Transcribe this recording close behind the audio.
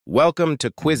Welcome to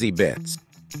QuizzyBits.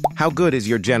 How good is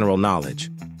your general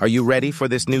knowledge? Are you ready for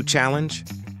this new challenge?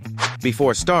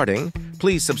 Before starting,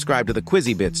 please subscribe to the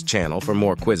QuizzyBits channel for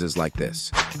more quizzes like this.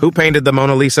 Who painted the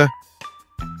Mona Lisa?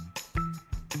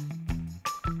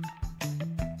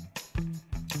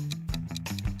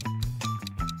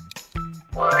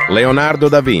 Leonardo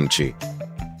da Vinci.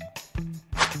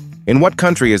 In what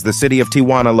country is the city of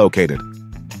Tijuana located?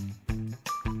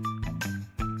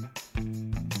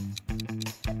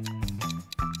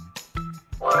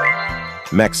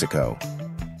 Mexico.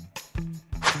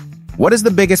 What is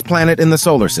the biggest planet in the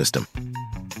solar system?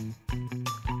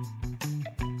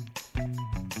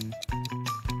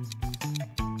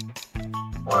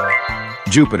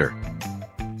 Jupiter.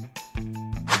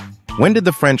 When did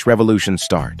the French Revolution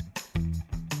start?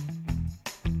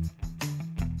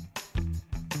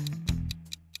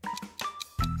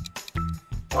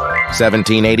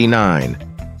 (1789).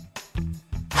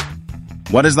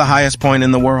 What is the highest point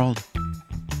in the world?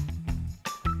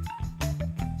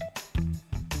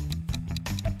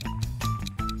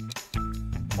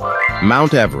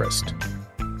 Mount Everest.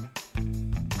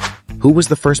 Who was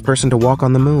the first person to walk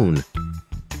on the moon?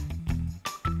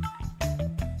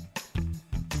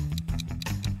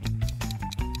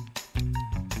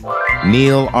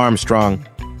 Neil Armstrong.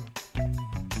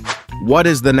 What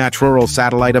is the natural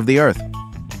satellite of the Earth?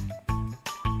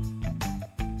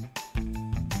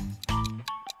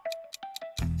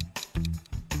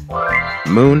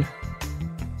 Moon.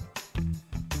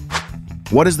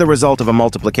 What is the result of a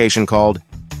multiplication called?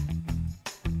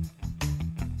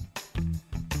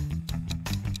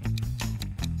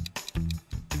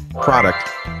 Product.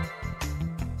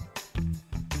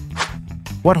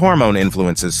 What hormone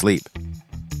influences sleep?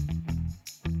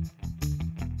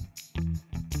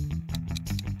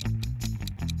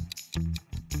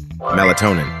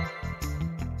 Melatonin.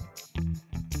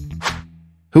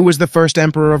 Who was the first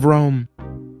emperor of Rome?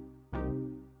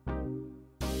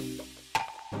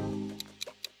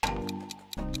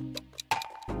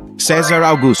 Caesar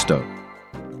Augusto.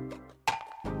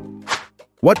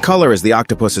 What color is the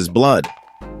octopus's blood?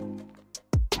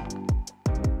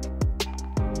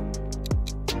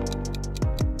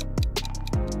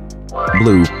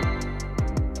 Blue.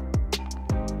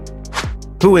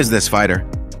 Who is this fighter?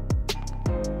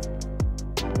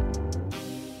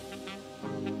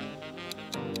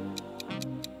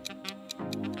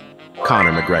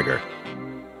 Conor McGregor.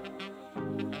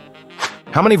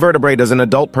 How many vertebrae does an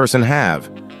adult person have?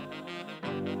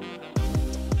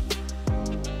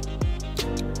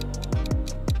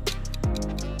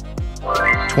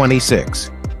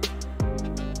 26.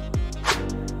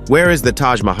 Where is the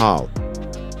Taj Mahal?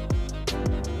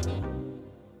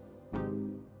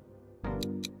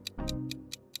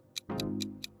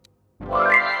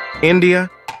 India.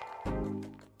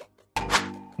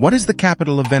 What is the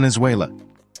capital of Venezuela?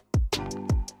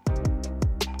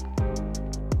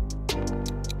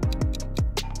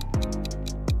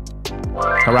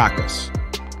 Caracas.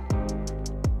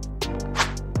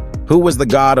 Who was the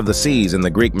god of the seas in the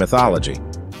Greek mythology?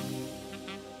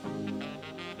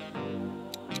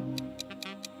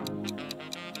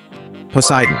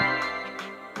 Poseidon.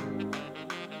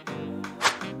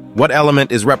 What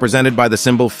element is represented by the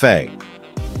symbol Fe?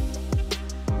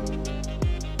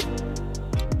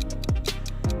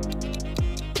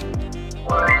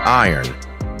 Iron.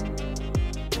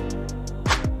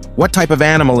 What type of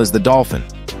animal is the dolphin?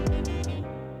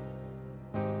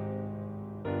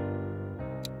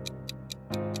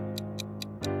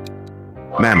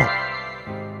 Mammal.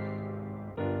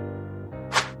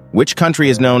 Which country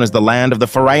is known as the land of the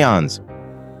pharaohs?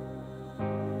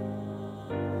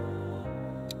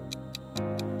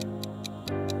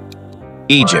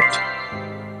 Egypt.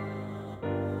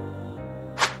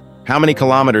 How many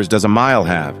kilometers does a mile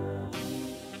have?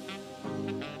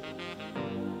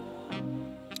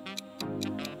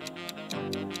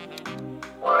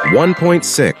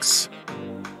 1.6.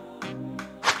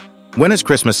 When is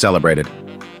Christmas celebrated?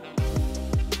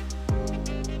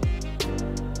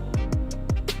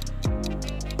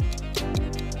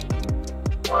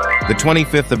 The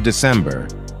 25th of December.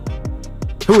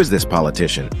 Who is this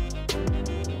politician?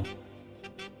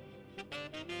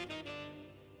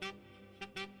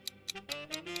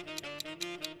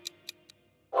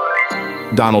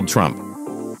 Donald Trump.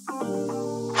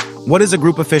 What is a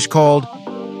group of fish called?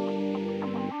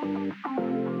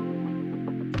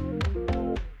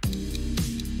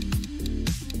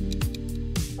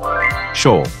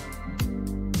 Shoal.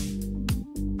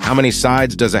 How many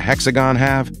sides does a hexagon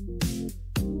have?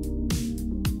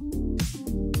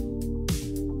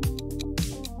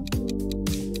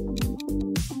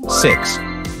 6.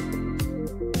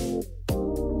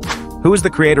 Who is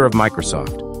the creator of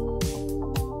Microsoft?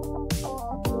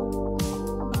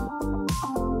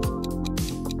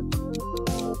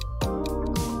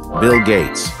 Bill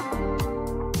Gates.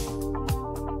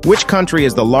 Which country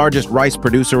is the largest rice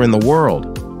producer in the world?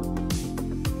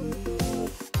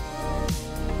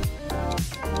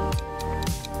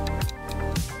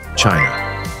 China.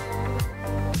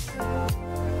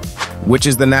 Which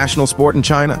is the national sport in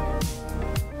China?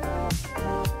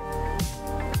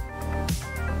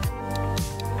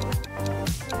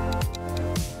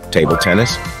 Table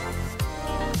tennis.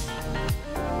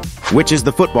 Which is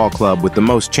the football club with the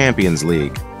most Champions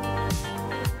League?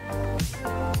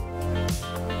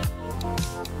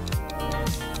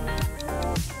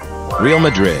 Real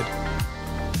Madrid.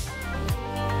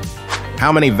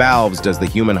 How many valves does the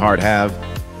human heart have?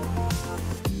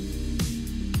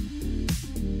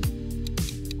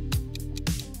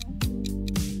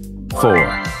 Four.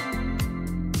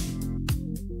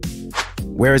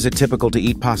 Where is it typical to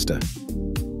eat pasta?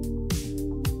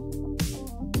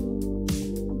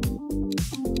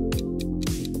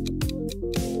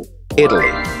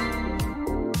 Italy.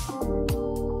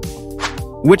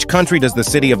 Which country does the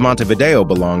city of Montevideo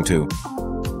belong to?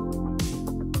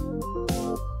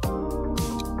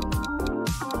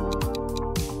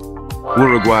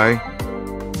 Uruguay.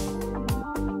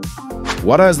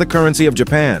 What is the currency of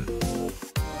Japan?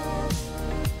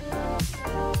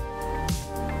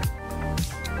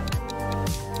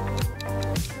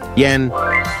 Yen.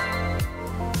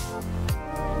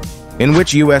 In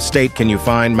which U.S. state can you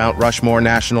find Mount Rushmore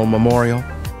National Memorial?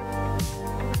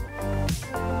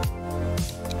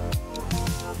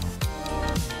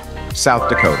 South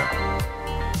Dakota.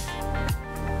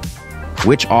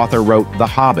 Which author wrote The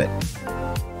Hobbit?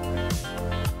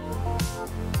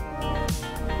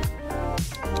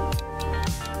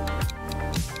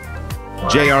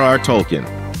 J.R.R. Tolkien.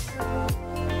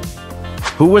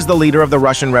 Who was the leader of the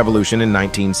Russian Revolution in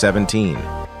 1917?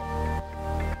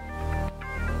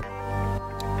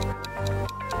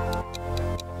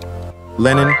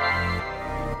 Lenin.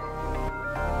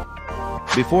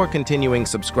 Before continuing,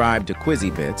 subscribe to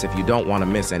QuizzyBits if you don't want to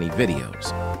miss any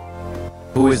videos.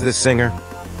 Who is this singer?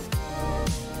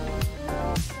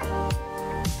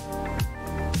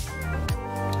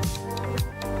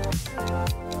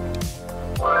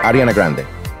 Ariana Grande.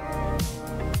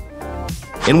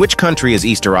 In which country is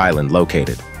Easter Island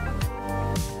located?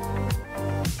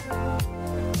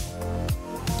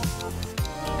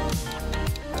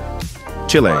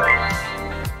 Chile.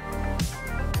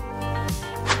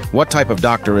 What type of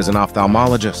doctor is an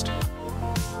ophthalmologist?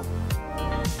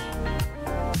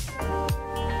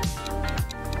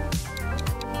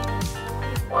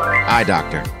 Eye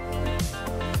doctor.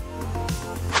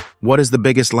 What is the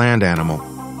biggest land animal?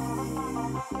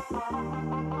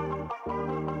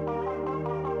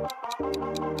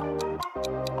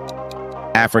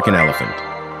 African elephant.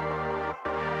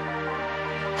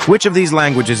 Which of these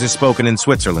languages is spoken in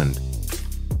Switzerland?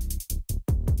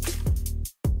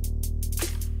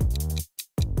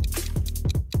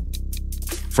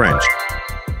 French.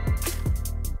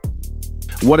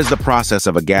 What is the process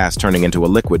of a gas turning into a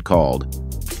liquid called?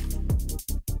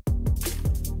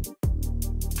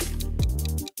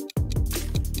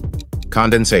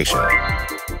 Condensation.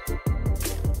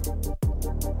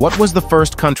 What was the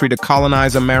first country to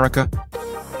colonize America?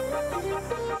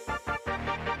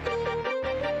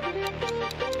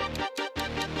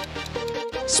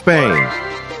 Spain.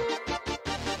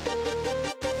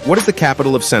 What is the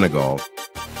capital of Senegal?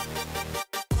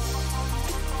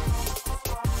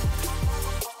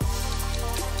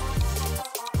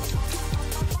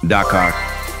 Dakar.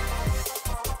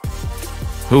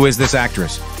 Who is this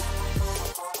actress?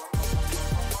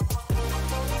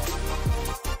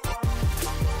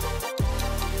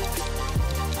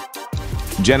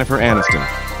 Jennifer Aniston.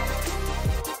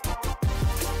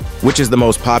 Which is the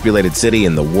most populated city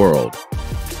in the world?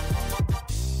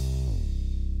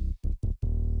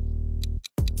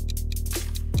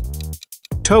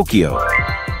 Tokyo.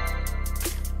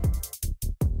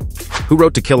 Who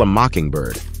wrote To Kill a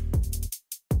Mockingbird?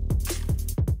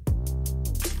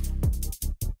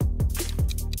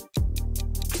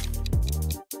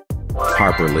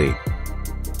 Harper Lee.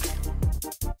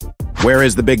 Where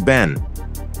is the Big Ben?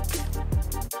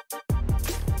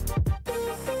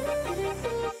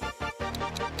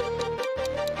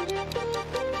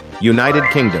 United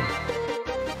Kingdom.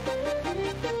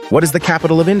 What is the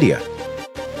capital of India?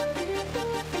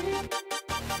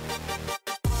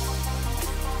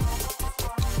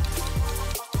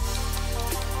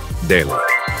 Delhi.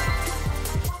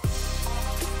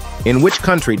 In which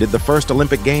country did the first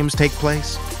Olympic Games take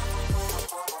place?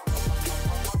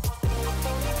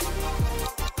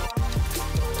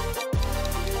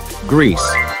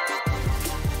 Grease.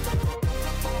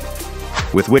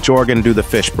 With which organ do the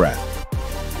fish breath?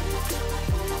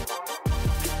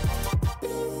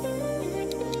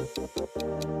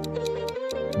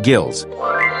 Gills.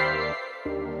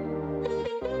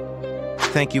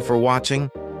 Thank you for watching.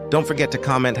 Don't forget to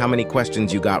comment how many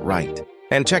questions you got right.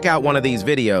 And check out one of these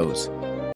videos.